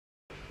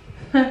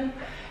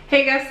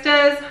Hey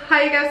Gabsters,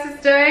 how you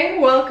guys doing?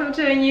 Welcome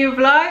to a new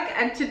vlog,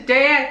 and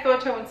today I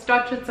thought I would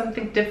start with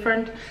something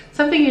different,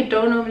 something you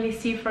don't normally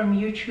see from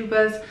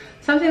YouTubers,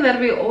 something that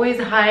we're always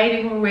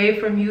hiding away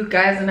from you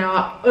guys in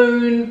our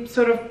own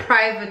sort of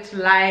private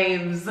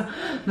lives.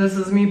 This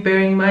is me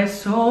bearing my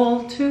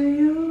soul to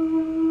you.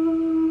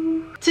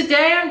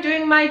 Today I'm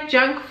doing my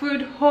junk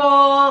food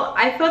haul.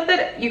 I thought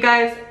that you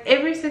guys,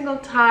 every single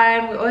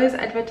time we're always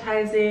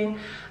advertising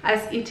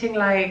us eating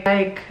like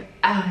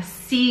a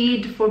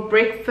seed for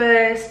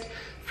breakfast,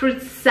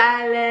 fruit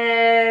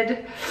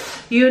salad,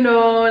 you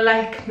know,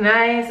 like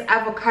nice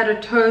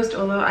avocado toast,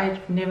 although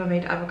I've never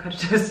made avocado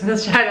toast in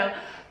this channel.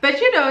 But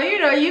you know,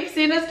 you've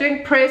seen us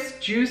doing pressed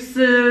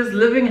juices,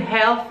 living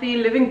healthy,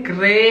 living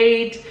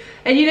great,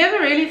 and you never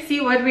really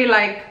see what we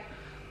like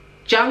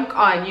junk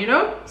on, you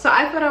know. So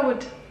I thought I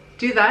would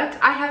do that.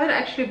 I haven't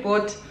actually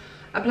bought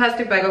a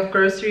plastic bag of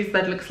groceries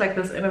that looks like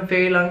this in a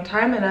very long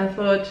time, and I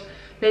thought,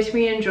 let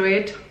me enjoy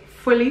it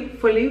fully.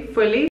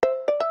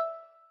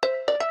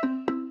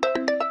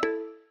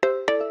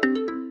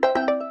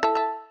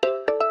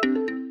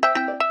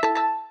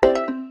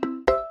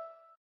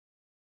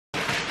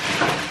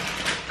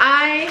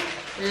 I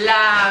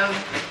love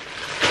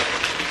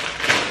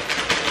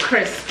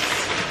crisps.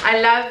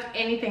 I love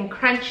anything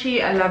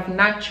crunchy. I love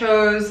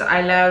nachos.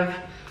 I love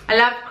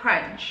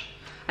crunch.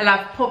 I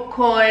love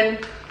popcorn.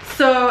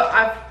 So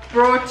I've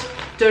brought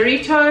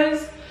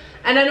Doritos,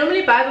 and I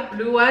normally buy the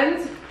blue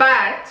ones,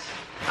 but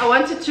I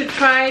wanted to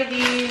try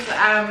these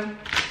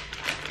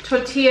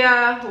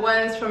tortilla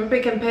ones from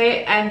Pick and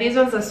Pay, and these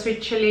ones are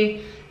sweet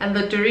chili, and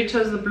the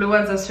Doritos, the blue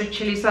ones, are sweet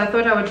chili. So I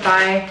thought I would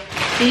buy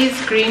these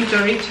green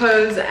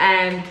Doritos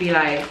and be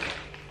like,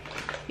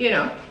 you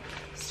know,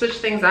 switch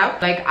things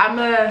up. Like, I'm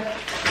a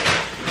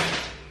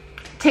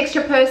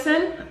texture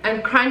person,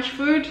 and crunch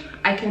food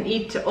I can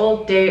eat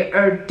all day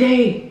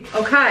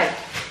okay.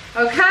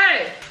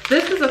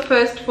 This is a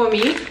first for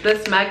me,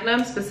 this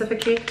Magnum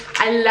specifically.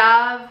 I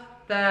love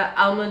the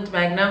almond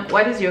Magnum.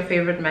 What is your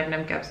favorite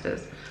Magnum,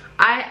 Gabsters?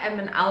 I am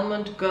an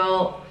almond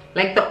girl,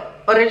 like the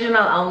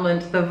original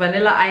almond, the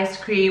vanilla ice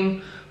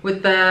cream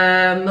with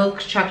the milk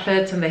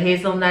chocolate and the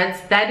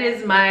hazelnuts. That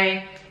is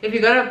my, if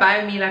you're gonna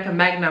buy me like a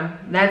Magnum,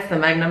 that's the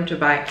Magnum to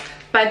buy.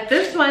 But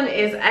this one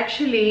is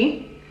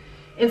actually,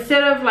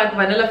 instead of like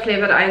vanilla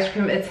flavored ice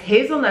cream, it's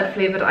hazelnut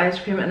flavored ice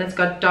cream, and it's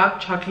got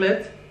dark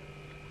chocolate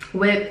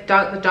with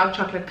the dark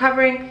chocolate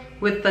covering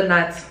with the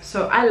nuts.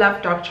 So I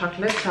love dark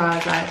chocolate, so I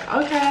was like,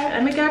 okay,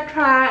 let me go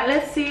try it.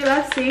 Let's see.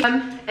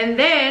 And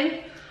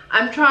then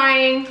I'm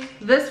trying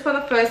this for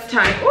the first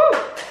time. Ooh!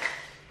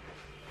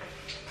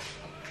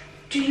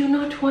 Do you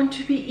not want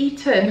to be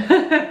eaten?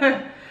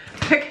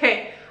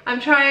 Okay, I'm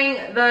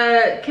trying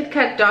the Kit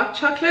Kat dark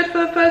chocolate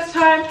for the first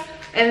time,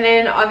 and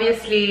then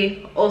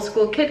obviously old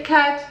school Kit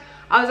Kat.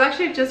 I was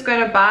actually just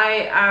gonna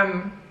buy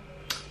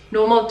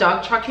normal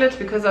dark chocolate,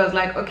 because I was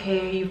like,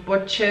 okay, you've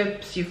bought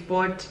chips, you've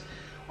bought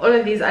all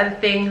of these other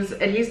things,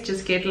 at least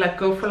just get like,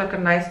 go for like a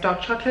nice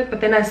dark chocolate. But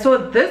then I saw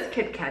this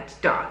Kit Kat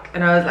dark,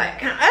 and I was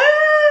like, ah!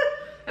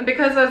 And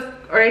because I was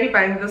already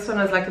buying this one,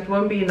 I was like, it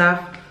won't be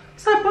enough,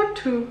 so I bought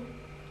two.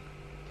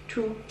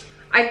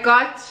 I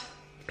got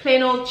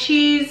plain old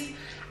cheese.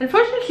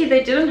 Unfortunately,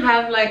 they didn't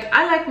have, like,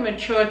 I like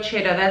mature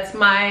cheddar, that's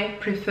my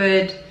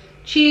preferred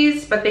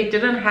cheese, but they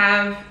didn't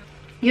have,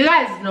 you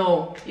guys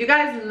know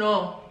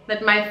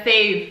that my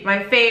fave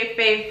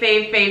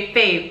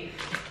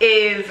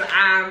is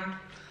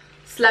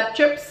slab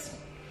chips.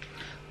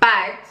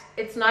 But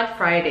it's not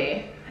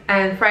Friday,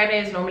 and Friday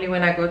is normally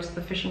when I go to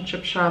the fish and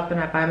chip shop and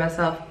I buy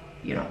myself,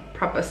 you know,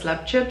 proper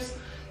slab chips.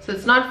 So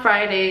it's not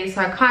Friday,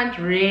 so I can't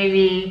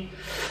really,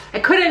 I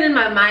couldn't in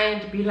my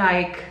mind be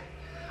like,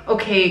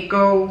 okay,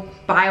 go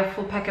buy a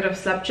full packet of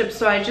slab chips.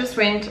 So I just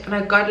went and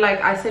I got, like,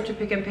 I said to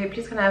Pick and Pay,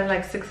 please can I have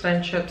like 6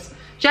 rand chips,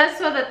 just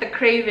so that the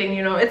craving,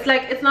 you know, it's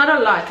like, it's not a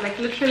lot, like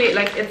literally,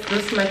 like it's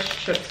this much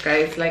chips,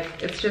 guys, like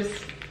it's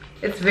just,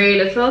 it's very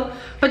little,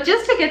 but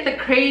just to get the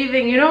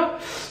craving, you know.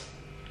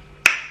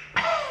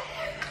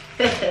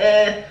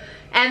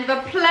 And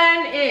the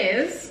plan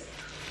is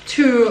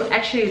to,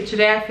 actually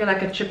today I feel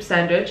like a chip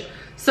sandwich.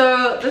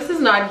 So this is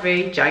not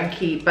very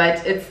junky,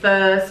 but it's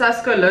the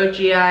Sasko Low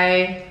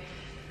GI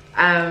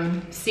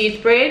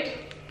seed bread,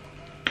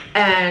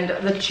 and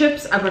the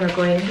chips are gonna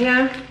go in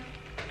here,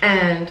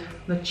 and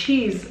the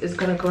cheese is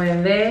gonna go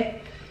in there,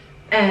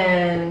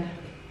 and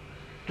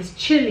this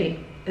chili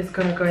is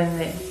gonna go in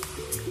there,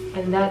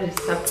 and that is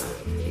supper.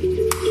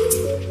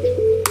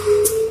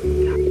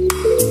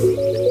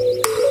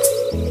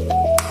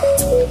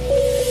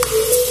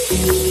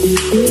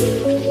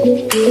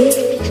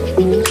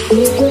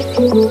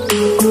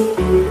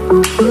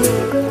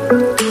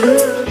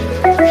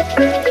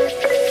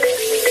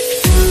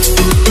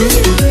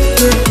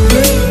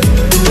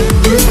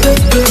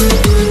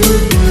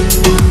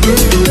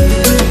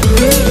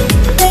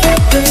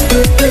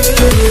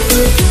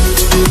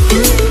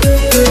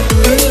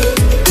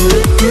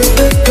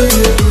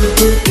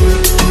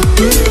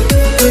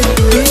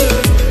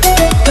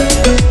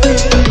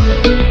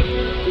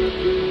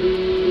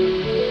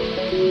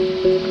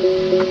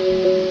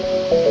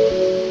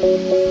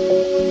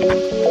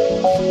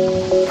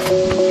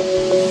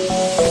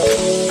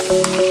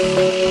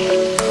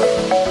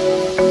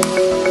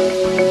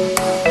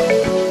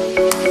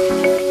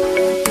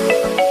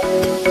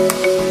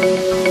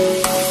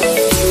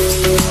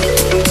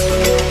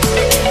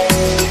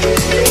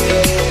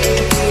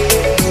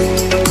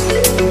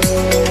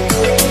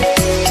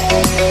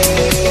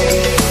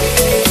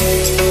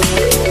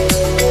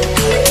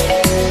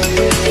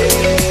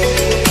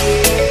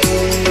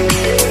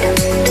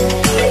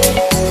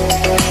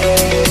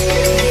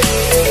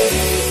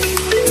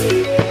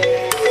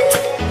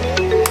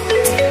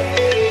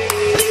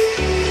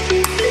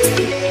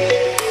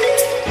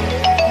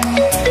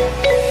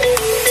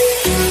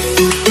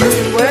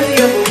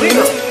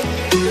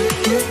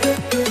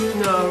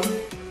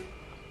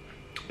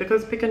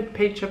 Because Pick and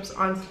Pay chips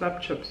aren't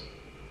slab chips.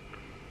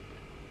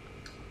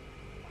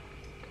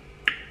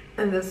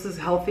 And this is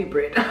healthy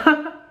bread.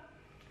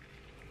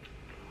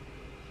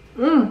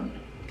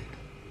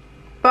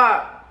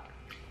 But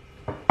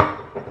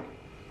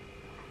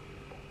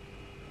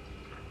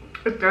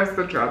it does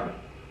the job.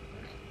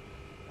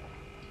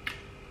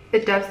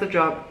 It does the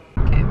job.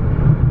 Okay.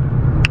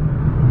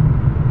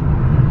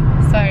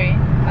 Sorry,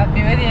 I'll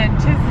be with you in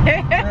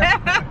Tuesday.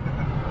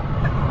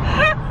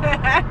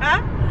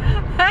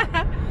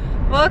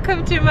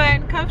 Welcome to my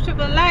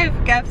uncomfortable life,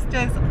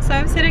 Gabsters. So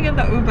I'm sitting in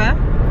the Uber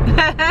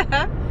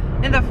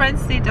in the front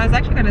seat. I was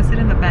actually going to sit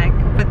in the back,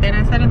 but then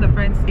I sat in the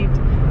front seat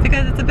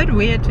because it's a bit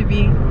weird to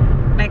be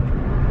like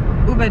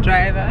Uber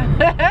driver.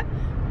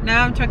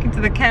 Now I'm talking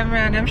to the camera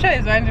and I'm sure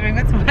he's wondering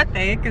what the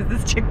heck is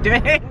this chick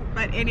doing.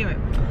 But anyway,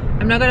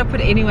 I'm not going to put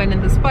anyone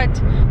in the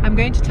spot. I'm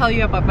going to tell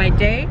you about my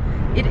day.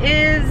 It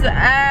is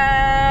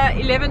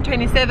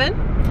 11:27.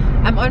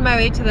 I'm on my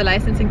way to the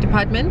licensing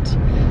department.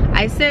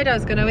 I said I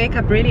was gonna wake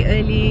up really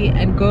early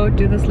and go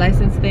do this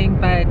license thing,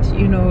 but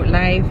you know,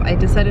 life, I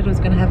decided I was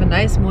gonna have a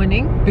nice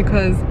morning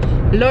because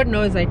Lord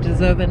knows I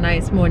deserve a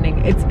nice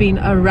morning. It's been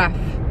a rough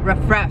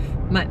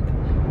month,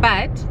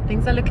 but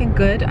things are looking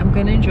good. I'm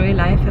gonna enjoy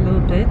life a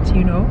little bit,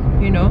 you know,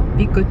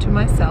 be good to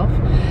myself.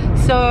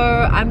 So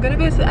I'm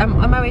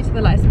on my way to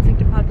the licensing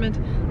department.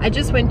 I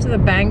just went to the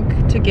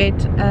bank to get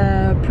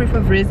proof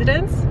of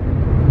residence.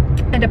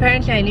 And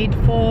apparently I need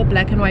 4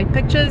 black and white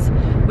pictures,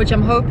 which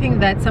I'm hoping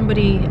that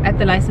somebody at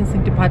the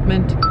licensing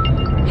department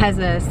has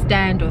a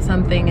stand or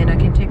something and I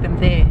can take them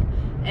there.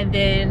 And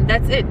then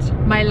that's it.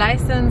 My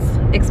license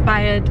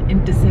expired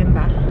in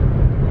December,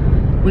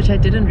 which I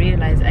didn't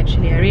realize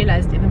actually. I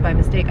realized even by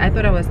mistake. I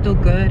thought I was still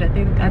good.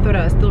 I thought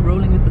I was still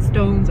rolling with the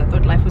stones. I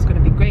thought life was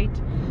going to be great.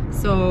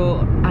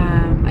 So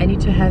I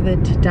need to have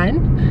it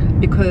done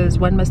because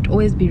one must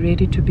always be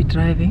ready to be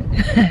driving.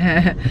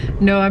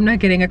 No, I'm not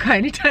getting a car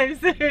anytime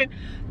soon.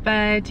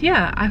 But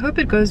yeah, I hope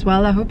it goes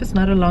well. I hope it's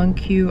not a long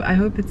queue. I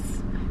hope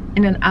it's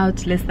in and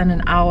out less than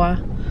an hour.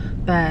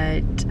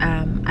 But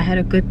I had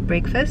a good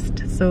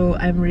breakfast, so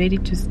I'm ready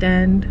to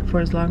stand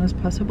for as long as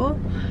possible.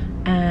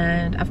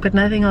 And I've got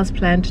nothing else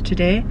planned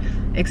today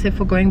except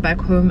for going back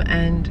home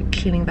and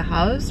cleaning the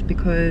house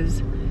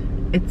because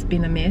it's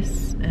been a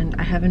mess and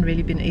I haven't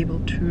really been able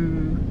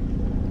to,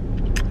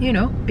 you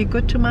know, be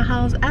good to my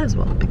house as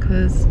well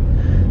because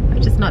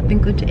I've just not been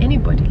good to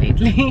anybody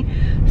lately.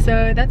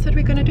 So that's what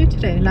we're gonna do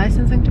today.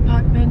 Licensing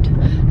department.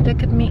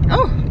 Look at me.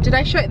 Oh, did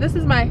I show it? This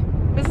is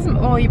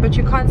oh, but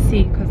you can't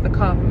see because the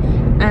car.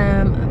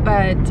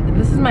 But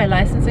this is my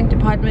licensing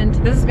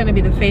department. This is gonna be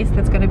the face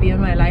that's gonna be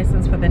on my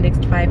license for the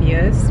next 5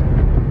 years.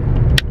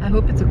 I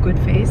hope it's a good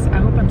face. I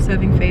hope I'm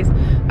serving face.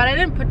 But I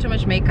didn't put too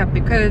much makeup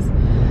because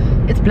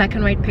it's black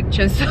and white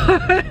pictures, so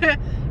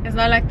it's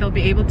not like they'll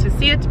be able to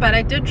see it. But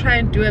I did try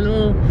and do a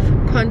little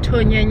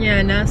contour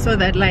nyanyana so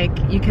that like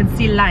you can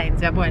see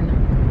lines.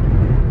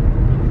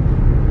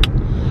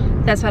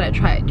 That's what I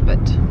tried, but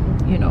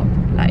you know,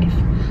 life.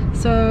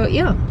 So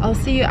yeah, I'll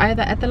see you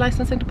either at the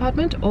licensing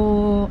department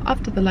or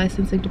after the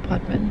licensing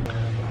department.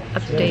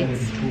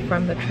 Updates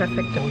from the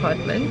traffic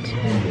department.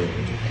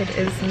 It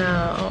is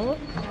now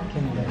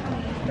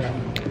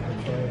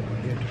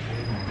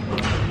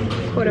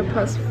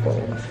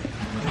 4:15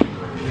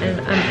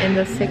 and I'm in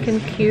the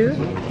second queue,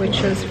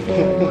 which is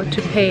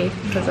to pay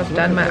because I've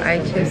done my eye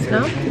test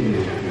now,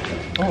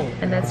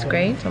 and that's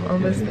great. I'm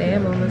almost there.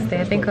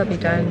 I think I'll be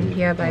done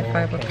here by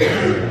 5 o'clock.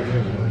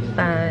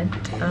 But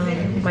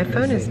my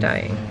phone is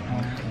dying,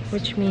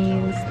 which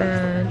means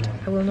that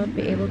I will not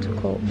be able to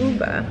call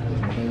Uber,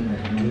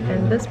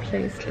 and this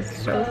place is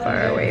so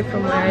far away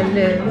from where I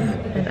live,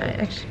 and I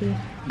actually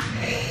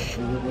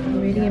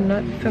really am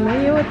not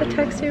familiar with the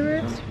taxi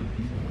routes.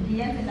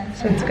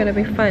 So it's gonna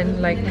be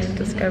fun, like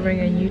discovering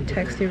a new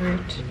taxi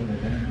route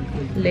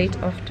late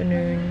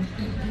afternoon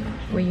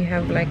where you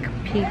have like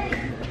peak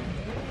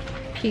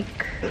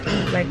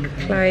like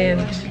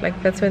client, like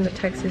that's when the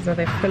taxis are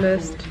their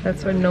fullest.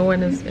 That's when no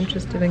one is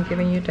interested in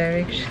giving you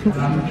directions.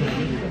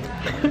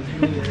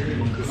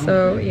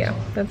 So yeah,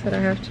 that's what I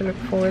have to look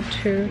forward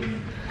to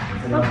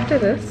after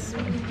this.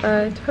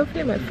 But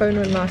hopefully my phone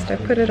will last. I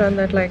put it on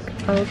that like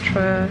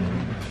ultra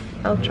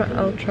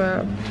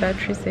ultra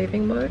battery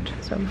saving mode,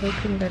 so I'm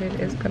hoping that it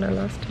is gonna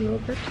last a little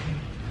bit.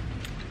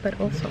 But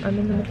also I'm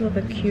in the middle of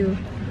a queue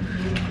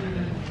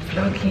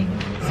vlogging,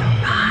 so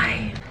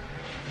bye.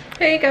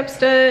 Hey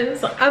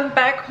Gabsters, I'm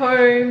back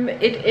home.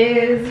 It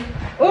is,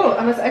 oh,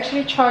 I must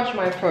actually charge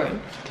my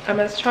phone. I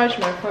must charge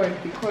my phone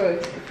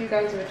because if you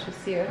guys were to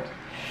see it,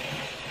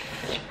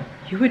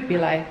 you would be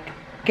like,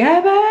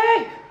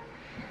 Gabby!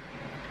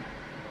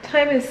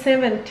 Time is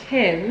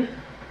 7:10.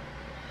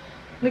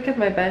 Look at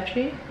my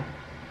battery.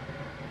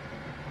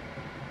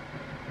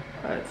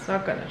 Oh, it's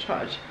not gonna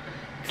charge.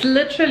 It's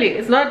literally,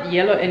 it's not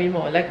yellow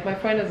anymore. Like my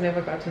phone has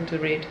never gotten to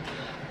red.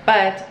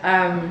 But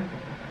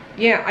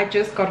yeah, I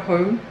just got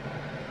home.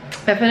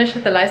 I finished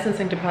at the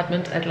licensing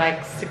department at like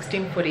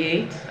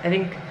 16:48, I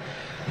think.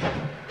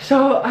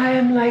 So I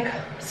am like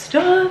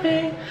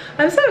starving.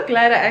 I'm so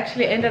glad I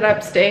actually ended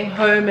up staying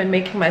home and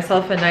making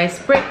myself a nice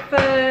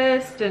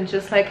breakfast and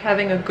just like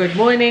having a good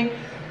morning,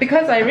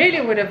 because I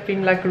really would have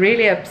been like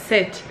really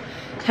upset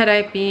had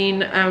I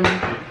been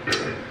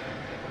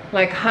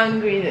like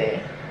hungry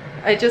there.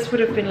 I just would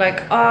have been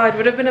like, oh, it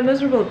would have been a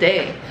miserable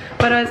day.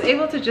 But I was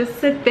able to just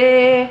sit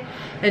there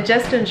and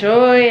just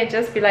enjoy and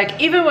just be like,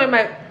 even when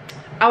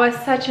I was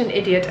such an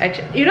idiot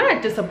actually. You know, I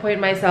disappoint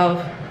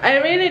myself. I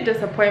really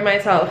disappoint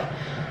myself.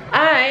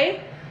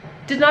 I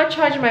did not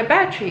charge my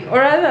battery, or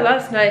rather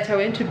last night I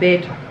went to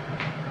bed,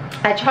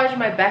 I charged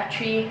my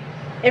battery,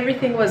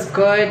 everything was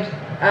good.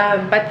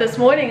 But this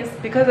morning,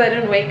 because I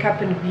didn't wake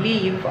up and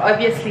leave,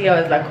 obviously I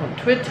was like on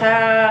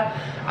Twitter,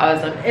 I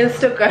was on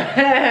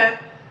Instagram,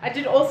 I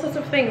did all sorts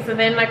of things, and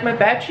then like my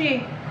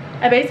battery,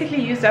 I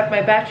basically used up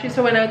my battery.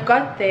 So when I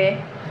got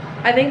there,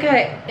 I think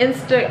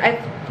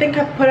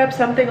I put up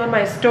something on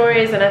my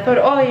stories, and I thought,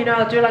 oh, you know,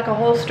 I'll do like a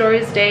whole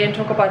stories day and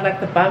talk about like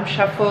the bum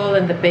shuffle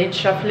and the bed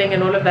shuffling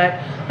and all of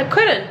that. I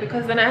couldn't,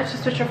 because then I had to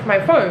switch off my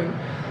phone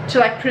to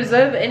like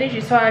preserve energy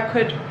so I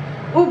could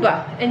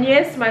Uber. And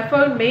yes, my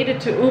phone made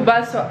it to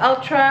Uber, so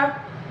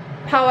ultra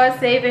power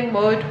saving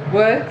mode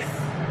works.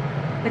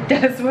 It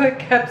does work,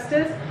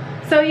 Gabsters.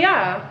 So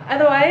yeah,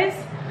 otherwise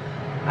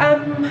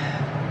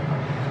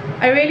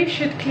I really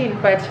should clean,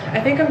 but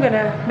I think I'm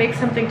gonna make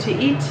something to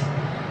eat.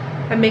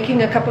 I'm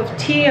making a cup of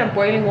tea, I'm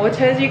boiling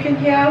water as you can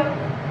hear,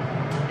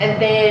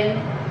 and then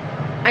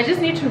I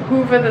just need to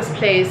hoover this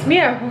place.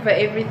 I hoover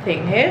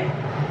everything here,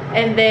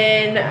 and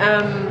then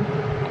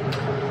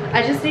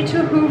I just need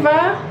to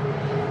hoover,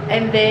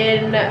 and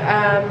then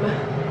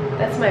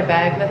that's my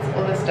bag, that's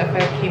all the stuff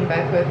I came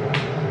back with,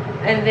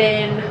 and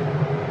then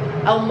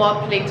I'll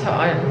mop later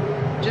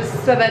on,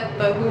 just so that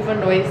the hoover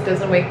noise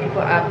doesn't wake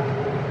people up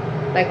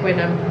like when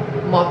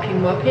I'm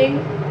mopping.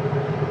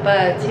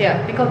 But yeah,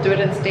 I think I'll do it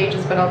in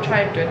stages, but I'll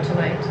try and do it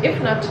tonight.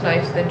 If not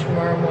tonight, then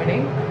tomorrow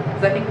morning,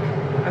 because I think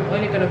I'm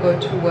only gonna go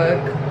to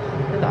work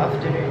in the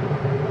afternoon.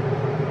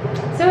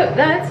 So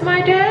that's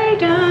my day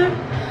done.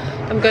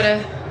 I'm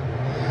gonna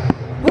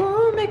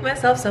make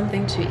myself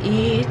something to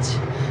eat.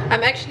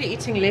 I'm actually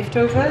eating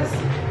leftovers.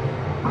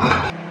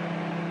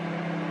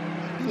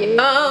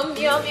 Yum,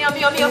 yum, yum,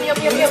 yum, yum, yum,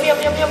 yum, yum, yum,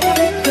 yum,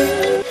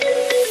 yum.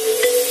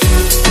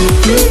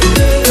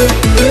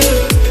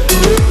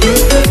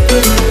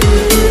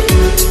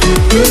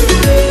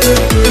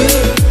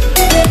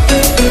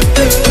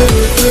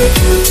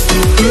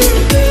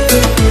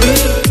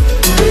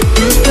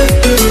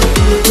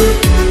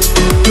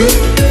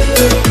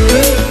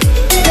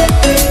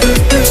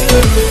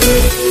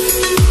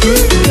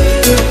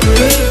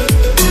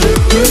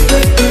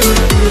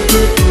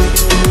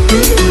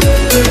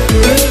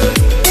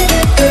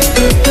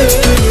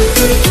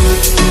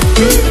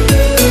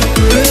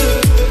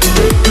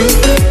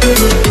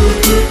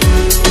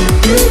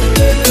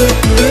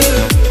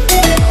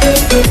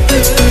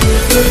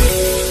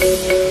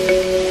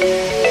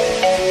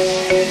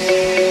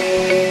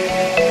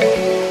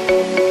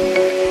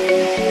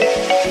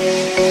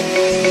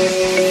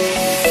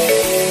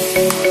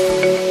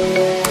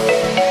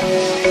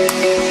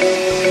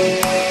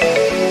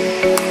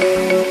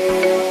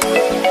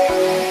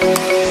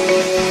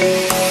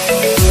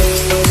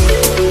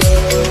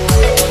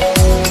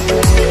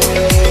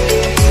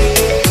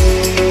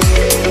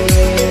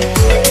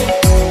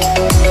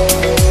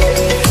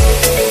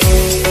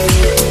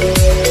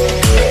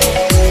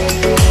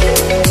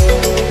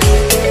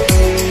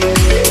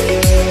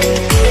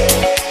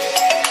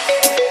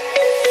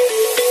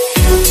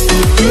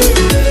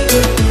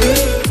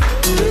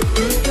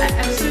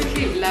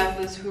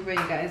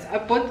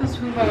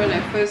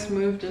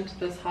 Moved into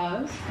this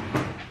house,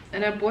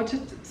 and I bought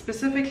it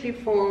specifically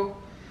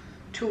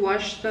to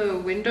wash the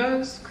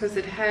windows, because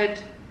it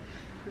had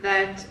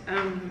that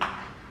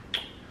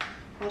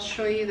I'll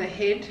show you the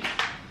head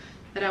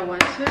that I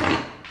wanted.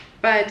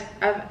 But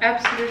I've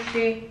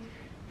absolutely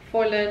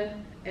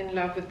fallen in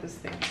love with this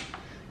thing.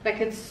 Like,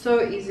 it's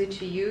so easy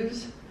to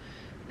use,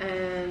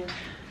 and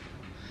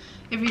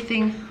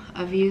everything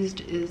I've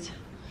used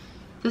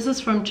this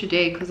is from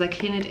today, because I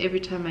clean it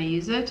every time I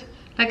use it.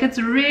 Like, it's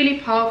really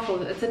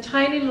powerful. It's a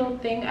tiny little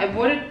thing. I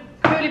bought it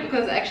purely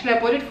because actually I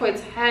bought it for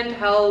its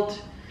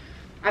handheld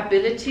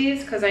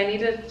abilities because I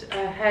needed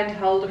a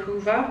handheld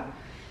hoover,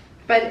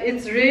 but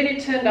it's really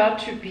turned out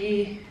to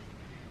be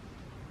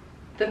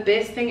the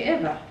best thing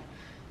ever.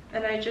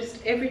 And I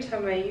just, every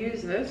time I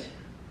use it,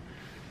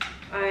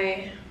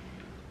 I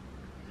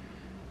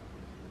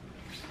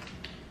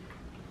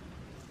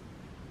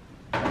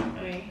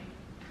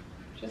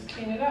just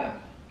clean it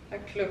up.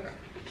 Like,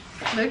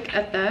 look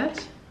at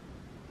that.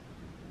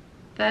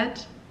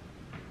 That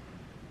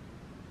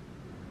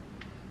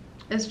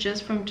is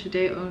just from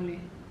today only.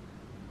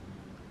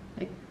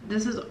 Like,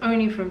 this is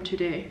only from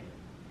today.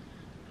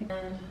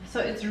 And so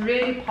it's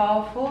really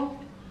powerful.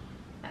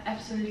 I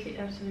absolutely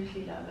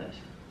love it.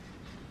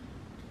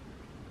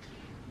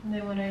 And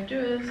then what I do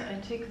is I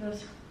take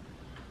this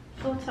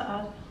filter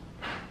out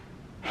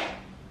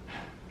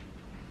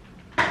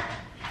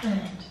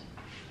and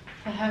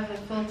I have the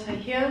filter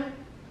here,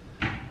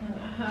 and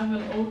I have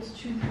an old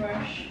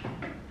toothbrush.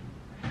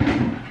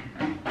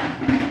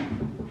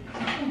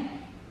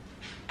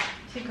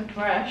 Take a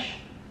brush,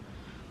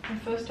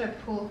 and first I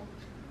pull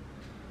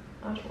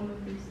out all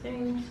of these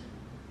things.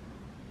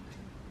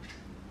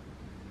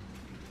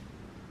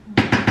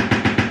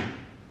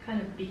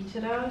 Kind of beat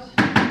it out.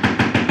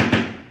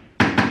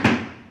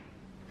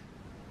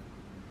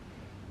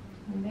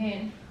 And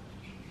then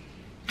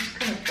just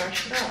kind of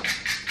brush it out.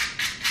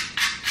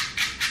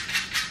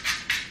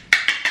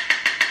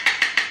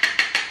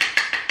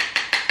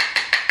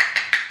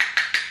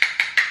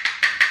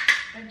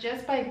 And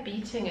just by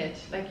beating it,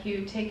 like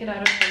you take it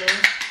out of the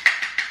lid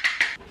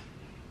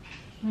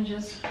and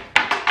just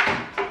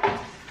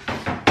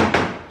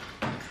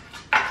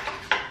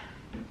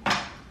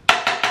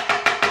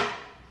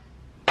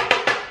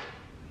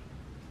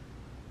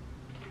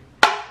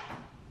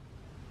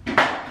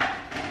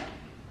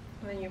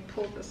you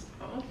pull this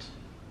out.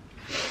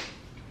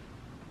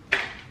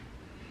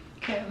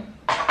 Okay,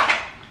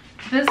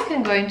 this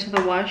can go into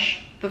the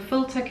wash, the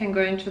filter can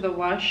go into the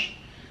wash,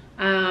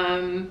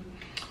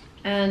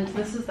 and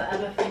this is the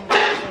other thing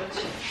that I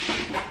bought.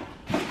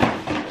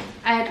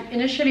 I had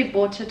initially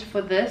bought it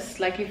for this.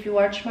 Like, if you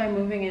watch my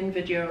moving in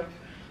video,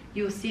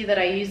 you'll see that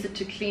I use it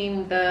to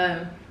clean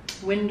the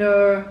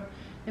window,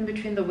 in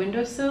between the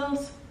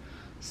windowsills.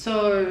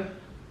 So,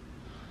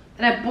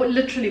 and I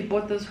literally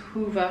bought this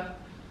hoover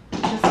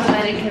just so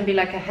that it can be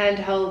like a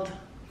handheld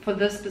for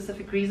this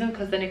specific reason,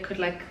 because then it could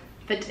like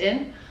fit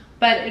in.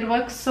 But it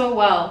works so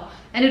well,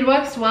 and it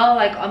works well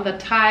like on the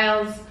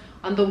tiles,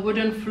 on the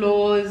wooden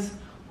floors,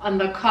 on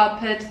the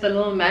carpet, the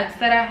little mats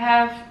that I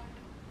have.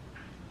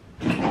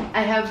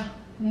 I have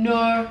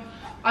no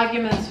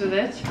arguments with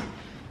it.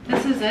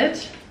 This is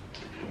it.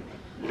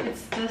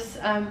 It's this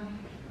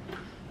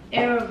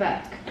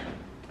Aerovac.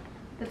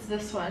 It's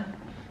this one.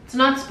 It's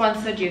not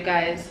sponsored, you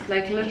guys.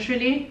 Like,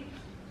 literally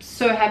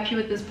so happy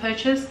with this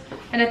purchase,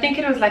 and I think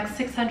it was like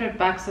 600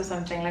 bucks or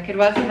something. Like, it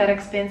wasn't that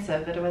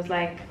expensive, but it was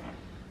like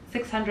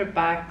 600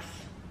 bucks.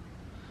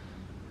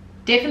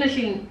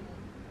 Definitely,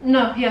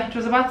 no, yeah, it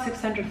was about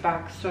 600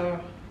 bucks. So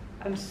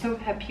I'm so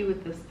happy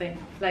with this thing,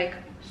 like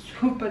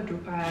super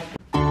duper happy.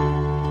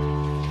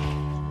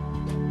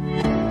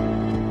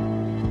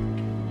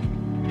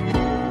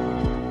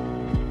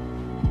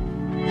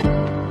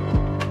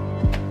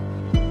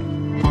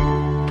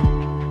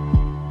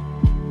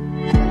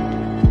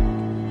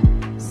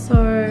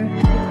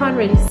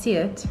 Really see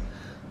it,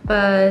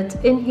 but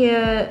in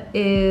here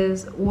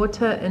is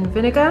water and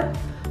vinegar,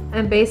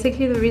 and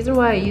basically the reason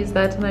why I use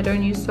that and I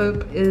don't use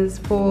soap is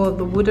for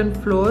the wooden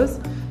floors.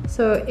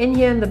 So in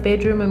here in the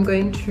bedroom I'm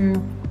going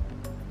to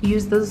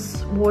use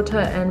this water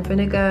and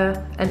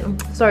vinegar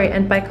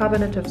and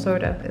bicarbonate of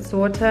soda. It's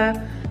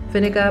water,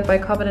 vinegar,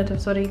 bicarbonate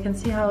of soda. You can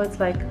see how it's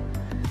like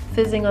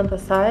fizzing on the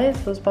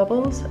sides, those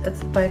bubbles.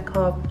 It's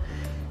bicarb,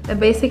 and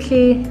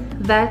basically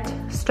that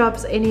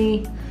stops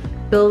any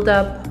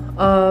buildup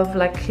of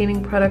like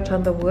cleaning product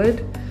on the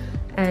wood.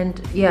 And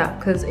yeah,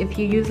 because if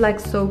you use like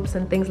soaps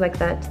and things like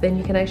that, then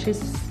you can actually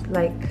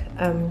like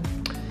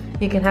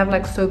you can have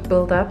like soap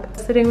build up.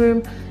 Sitting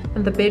room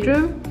and the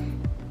bedroom,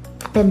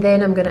 and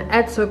then I'm gonna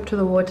add soap to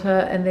the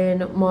water and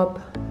then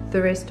mop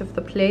the rest of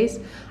the place.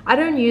 I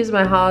don't use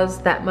my house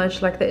that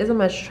much, like there isn't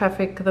much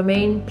traffic. The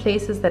main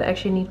places that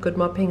actually need good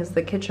mopping is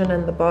the kitchen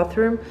and the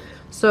bathroom.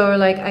 So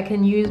like I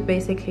can use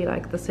basically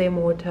like the same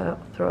water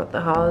throughout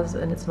the house,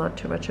 and it's not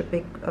too much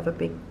of a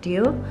big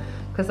deal,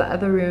 because the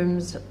other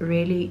rooms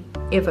really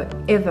ever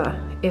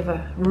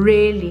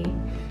rarely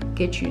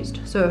get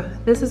used. So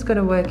this is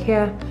gonna work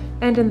here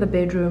and in the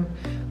bedroom.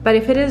 But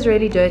if it is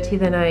really dirty,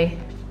 then I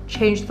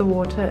change the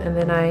water and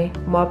then I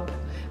mop.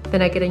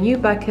 Then I get a new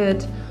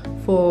bucket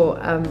for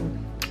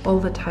all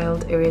the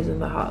tiled areas in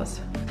the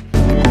house.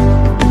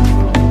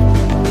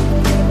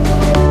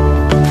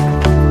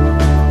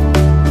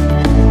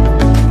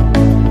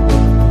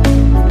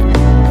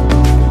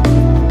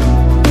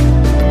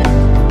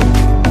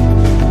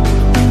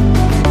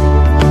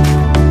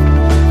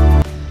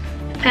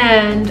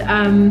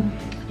 And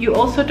you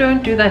also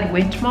don't do that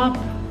wet mop,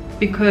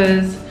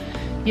 because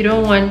you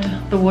don't want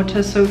the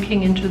water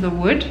soaking into the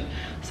wood.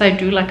 So I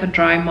do like a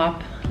dry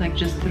mop, like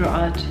just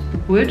throughout the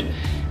wood.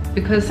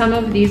 because some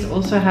of these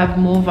also have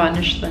more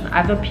varnish than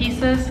other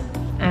pieces,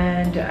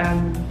 and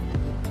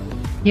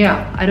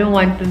yeah, I don't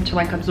want them to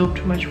like absorb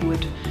too much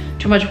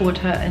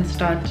water and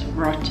start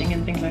rotting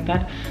and things like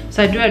that.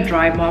 So I do a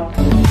dry mop.